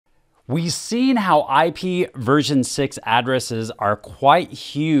We've seen how IPv6 addresses are quite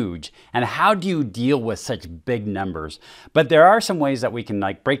huge, and how do you deal with such big numbers? But there are some ways that we can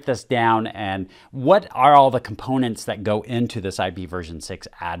break this down, and what are all the components that go into this IPv6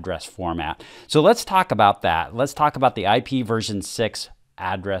 address format. So let's talk about that. Let's talk about the IPv6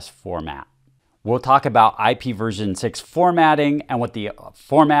 address format. We'll talk about IPv6 formatting and what the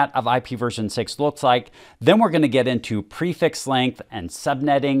format of IPv6 looks like. Then we're going to get into prefix length and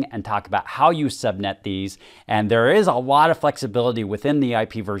subnetting and talk about how you subnet these. And there is a lot of flexibility within the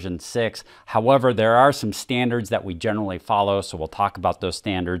IPv6. However, there are some standards that we generally follow, so we'll talk about those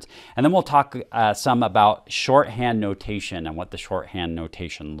standards. And then we'll talk some about shorthand notation and what the shorthand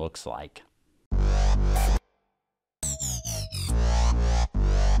notation looks like.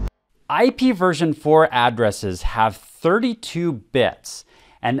 IPv4 addresses have 32 bits,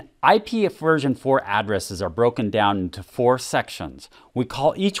 and IPv4 addresses are broken down into 4 sections. We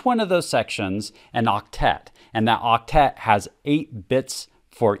call each one of those sections an octet, and that octet has 8 bits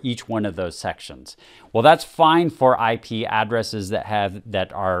for each one of those sections. Well, that's fine for IP addresses that have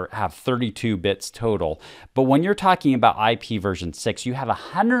 32 bits total. But when you're talking about IPv6, you have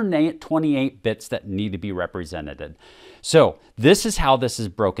 128 bits that need to be represented. So this is how this is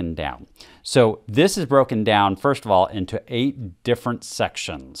broken down. So this is broken down, first of all, into 8 different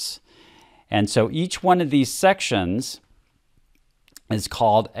sections. And so each one of these sections is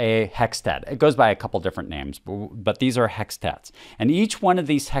called a hextet. It goes by a couple different names, but these are hextets. And each one of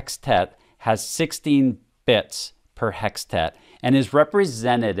these hextet has 16 bits per hextet and is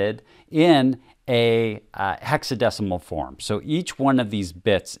represented in a hexadecimal form. So each one of these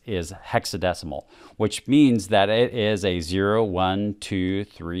bits is hexadecimal, which means that it is a 0, 1, 2,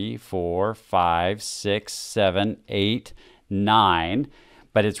 3, 4, 5, 6, 7, 8, 9,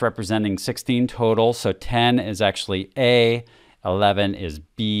 but it's representing 16 total. So 10 is actually A, 11 is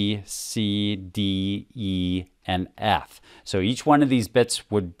B, C, D, E, and F. So each one of these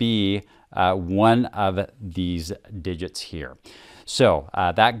bits would be one of these digits here. So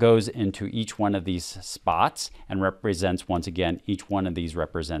that goes into each one of these spots and represents, once again, each one of these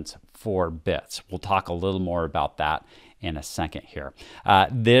represents 4 bits. We'll talk a little more about that in a second here.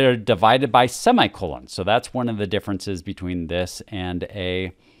 They're divided by semicolons. So that's one of the differences between this and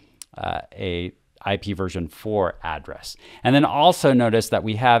a IPv4 address. And then also notice that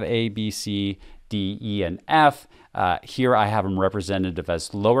we have A, B, C, D, E, and F. Here I have them representative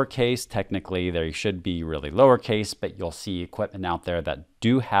as lowercase. Technically, they should be really lowercase, but you'll see equipment out there that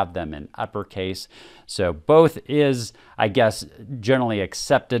do have them in uppercase. So both is, I guess, generally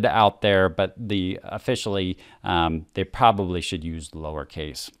accepted out there, but officially, they probably should use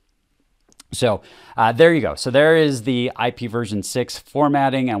lowercase. So there you go. So there is the IPv6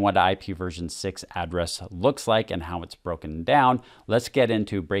 formatting and what IPv6 address looks like and how it's broken down. Let's get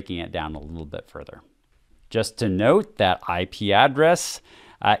into breaking it down a little bit further. Just to note that IP address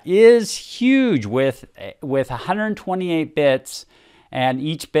is huge with 128 bits, and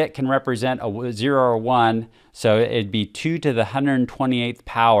each bit can represent a 0 or 1. So it'd be 2 to the 128th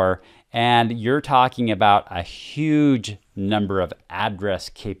power. And you're talking about a huge number of address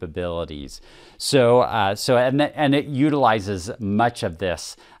capabilities. And it utilizes much of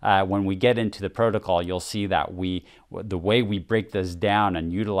this. When we get into the protocol, you'll see that the way we break this down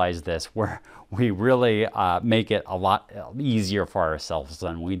and utilize this, we really make it a lot easier for ourselves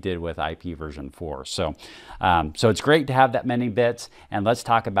than we did with IPv4. So it's great to have that many bits, and let's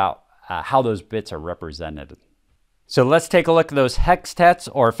talk about how those bits are represented. So let's take a look at those hextets,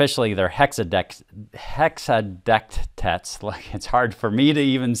 or officially they're hexadectets. Like, it's hard for me to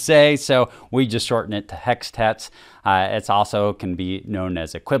even say, so we just shorten it to hextets. It's also can be known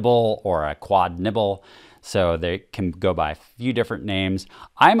as a quibble or a quad nibble, so they can go by a few different names.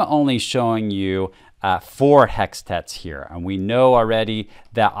 I'm only showing you 4 hextets here, and we know already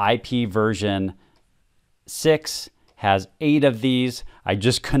that IPv6 has 8 of these. I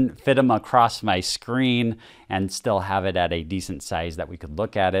just couldn't fit them across my screen and still have it at a decent size that we could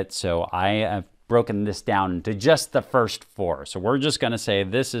look at it. So I have broken this down into just the first 4. So we're just going to say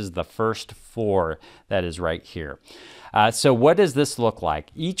this is the first 4 that is right here. So what does this look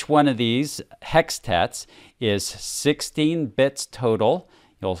like? Each one of these hextets is 16 bits total.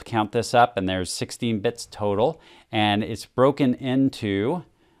 You'll count this up and there's 16 bits total, and it's broken into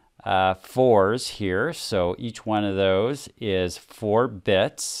 4s here. So each one of those is 4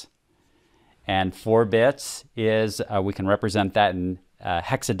 bits, and 4 bits is, we can represent that in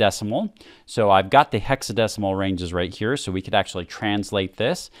hexadecimal. So I've got the hexadecimal ranges right here, so we could actually translate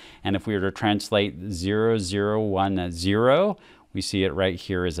this. And if we were to translate 0010, we see it right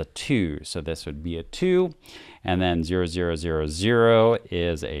here as a 2. So this would be a 2. and then 0000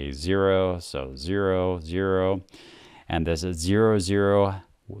 is a 0, so 0, 0, and this is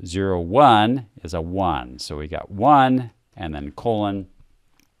 0001 is a 1. So we got 1 and then colon.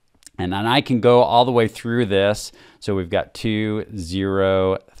 And then I can go all the way through this. So we've got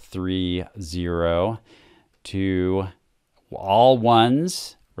 2030 to all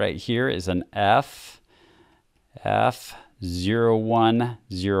ones. Right here is an F,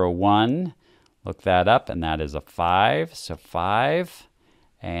 F0101. Look that up, and that is a 5. So 5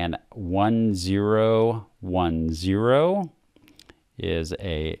 and 1010 is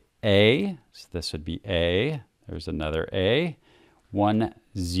a A. So this would be A. There's another A.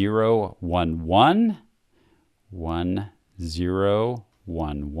 1011.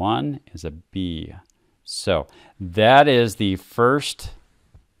 1011 is a B. So that is the first,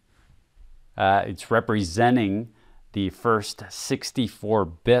 it's representing the first 64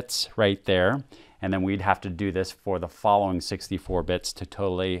 bits right there. And then we'd have to do this for the following 64 bits to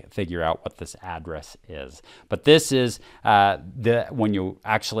totally figure out what this address is. But this is when you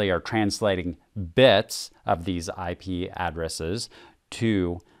actually are translating bits of these IP addresses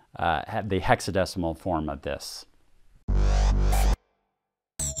to the hexadecimal form of this.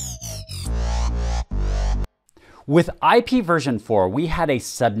 With IP version 4, we had a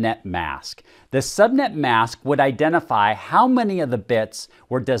subnet mask. The subnet mask would identify how many of the bits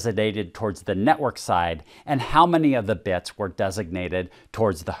were designated towards the network side and how many of the bits were designated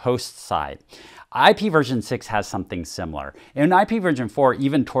towards the host side. IP version 6 has something similar. In IP version 4,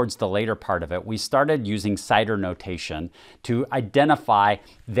 even towards the later part of it, we started using CIDR notation to identify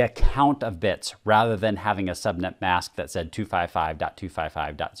the count of bits rather than having a subnet mask that said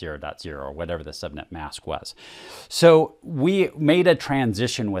 255.255.0.0 or whatever the subnet mask was. So we made a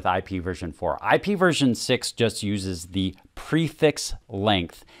transition with IP version 4. IP version 6 just uses the prefix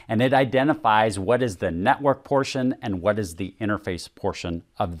length, and it identifies what is the network portion and what is the interface portion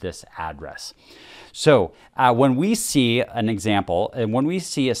of this address. So when we see an example, and when we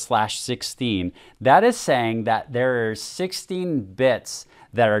see a /16, that is saying that there are 16 bits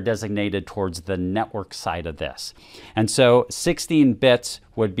that are designated towards the network side of this. And so 16 bits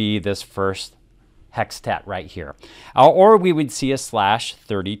would be this first hextet right here. Or we would see a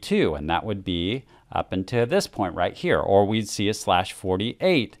 /32, and that would be up until this point right here. Or we'd see a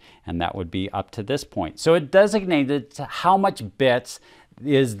 /48, and that would be up to this point. So it designated how much bits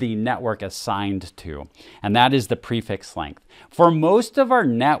is the network assigned to, and that is the prefix length. For most of our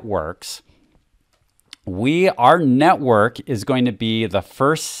networks, our network is going to be the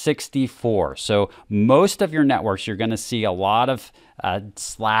first 64. So most of your networks, you're going to see a lot of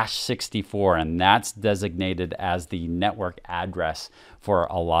 /64, and that's designated as the network address for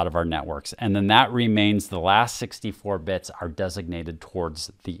a lot of our networks. And then that remains, the last 64 bits are designated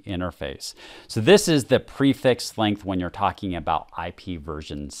towards the interface. So this is the prefix length when you're talking about IP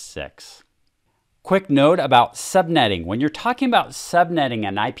version 6. Quick note about subnetting. When you're talking about subnetting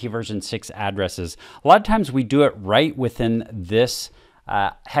and IP version 6 addresses, a lot of times we do it right within this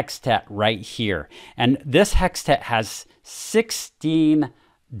hextet right here. And this hextet has 16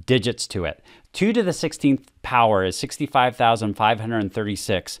 digits to it. 2 to the 16th power is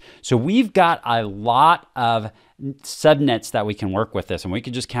 65,536. So we've got a lot of subnets that we can work with this, and we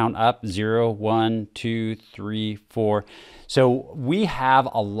can just count up 0, 1, 2, 3, 4. So we have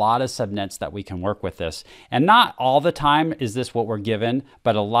a lot of subnets that we can work with this. And not all the time is this what we're given,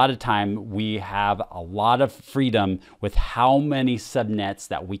 but a lot of time we have a lot of freedom with how many subnets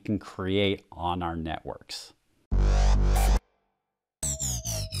that we can create on our networks.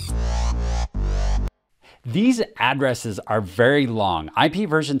 These addresses are very long. IP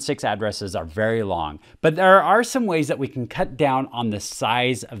version 6 addresses are very long, but there are some ways that we can cut down on the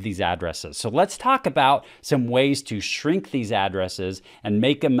size of these addresses. So let's talk about some ways to shrink these addresses and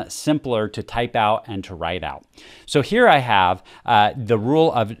make them simpler to type out and to write out. So here I have the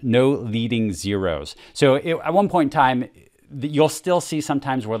rule of no leading zeros. So at one point in time, you'll still see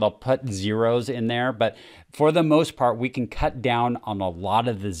sometimes where they'll put zeros in there, but for the most part, we can cut down on a lot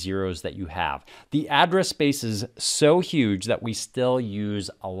of the zeros that you have. The address space is so huge that we still use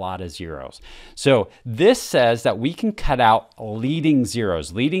a lot of zeros. So this says that we can cut out leading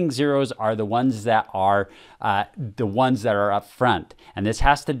zeros. Leading zeros are the ones that are up front. And this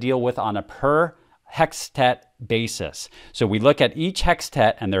has to deal with on a per hextet basis. So we look at each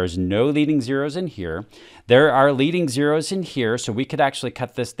hextet and there's no leading zeros in here. There are leading zeros in here, so we could actually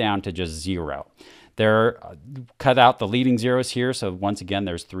cut this down to just 0. Cut out the leading zeros here, so once again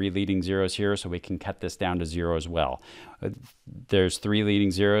there's 3 leading zeros here, so we can cut this down to 0 as well. There's 3 leading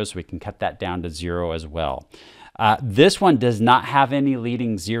zeros, so we can cut that down to 0 as well. This one does not have any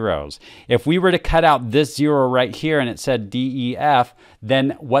leading zeros. If we were to cut out this 0 right here and it said DEF,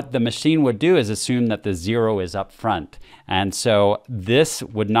 then what the machine would do is assume that the 0 is up front. And so this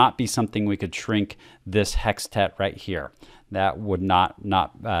would not be something we could shrink this hextet right here. That would not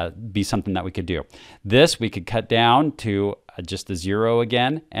be something that we could do. This we could cut down to just a 0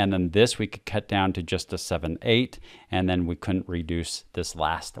 again, and then this we could cut down to just a 7/8, and then we couldn't reduce this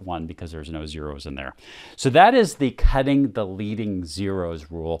last one because there's no zeros in there. So that is the cutting the leading zeros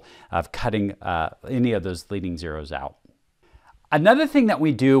rule of cutting any of those leading zeros out. Another thing that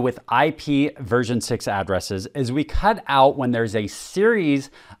we do with IPv6 addresses is we cut out when there's a series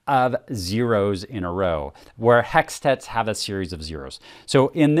of zeros in a row, where hextets have a series of zeros. So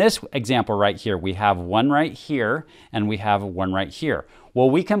in this example right here, we have one right here and we have one right here. Well,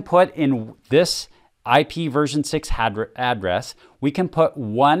 we can put in this IPv6 address, we can put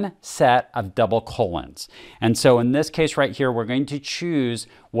one set of double colons. And so in this case right here, we're going to choose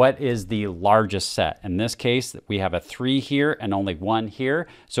what is the largest set. In this case, we have a 3 here and only 1 here.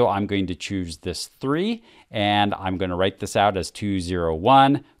 So I'm going to choose this 3, and I'm going to write this out as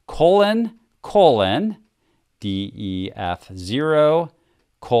 201 colon DEF 0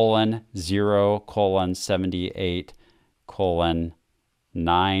 colon 0 colon 78 colon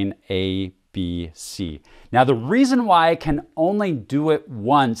 9ABC. Now the reason why I can only do it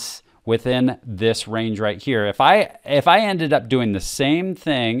once within this range right here, if I ended up doing the same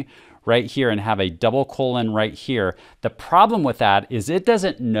thing right here and have a double colon right here, the problem with that is it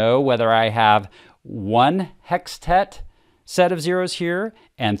doesn't know whether I have one hextet set of zeros here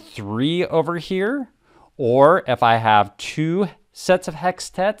and 3 over here, or if I have 2 sets of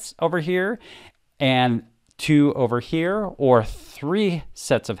hextets over here and 2 over here, or 3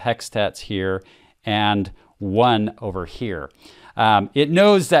 sets of hextets here and 1 over here. It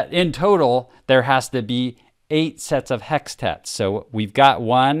knows that in total there has to be 8 sets of hextets. So we've got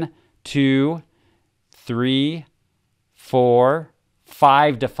 1, 2, 3, 4,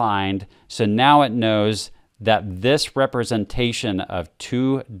 5 defined. So now it knows that this representation of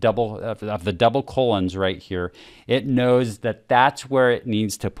the double colons right here, it knows that that's where it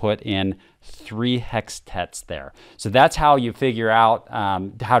needs to put in 3 hextets there. So that's how you figure out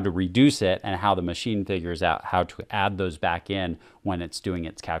how to reduce it, and how the machine figures out how to add those back in when it's doing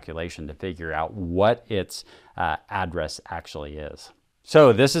its calculation to figure out what its address actually is.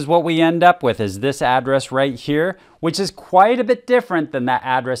 So this is what we end up with, is this address right here, which is quite a bit different than that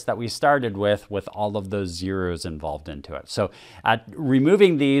address that we started with all of those zeros involved into it. So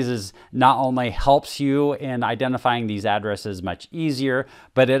removing these is not only helps you in identifying these addresses much easier,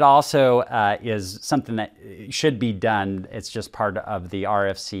 but it also is something that should be done. It's just part of the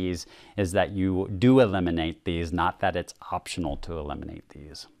RFCs, is that you do eliminate these, not that it's optional to eliminate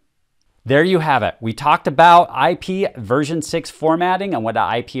these. There you have it. We talked about IPv6 formatting and what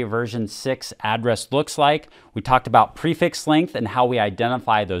an IPv6 address looks like. We talked about prefix length and how we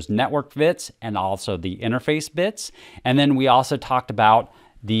identify those network bits and also the interface bits. And then we also talked about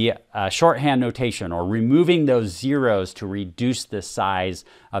the shorthand notation, or removing those zeros to reduce the size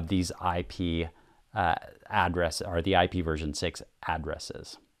of these IP address, or the IPv6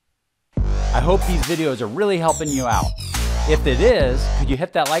 addresses. I hope these videos are really helping you out. If it is, could you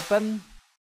hit that like button?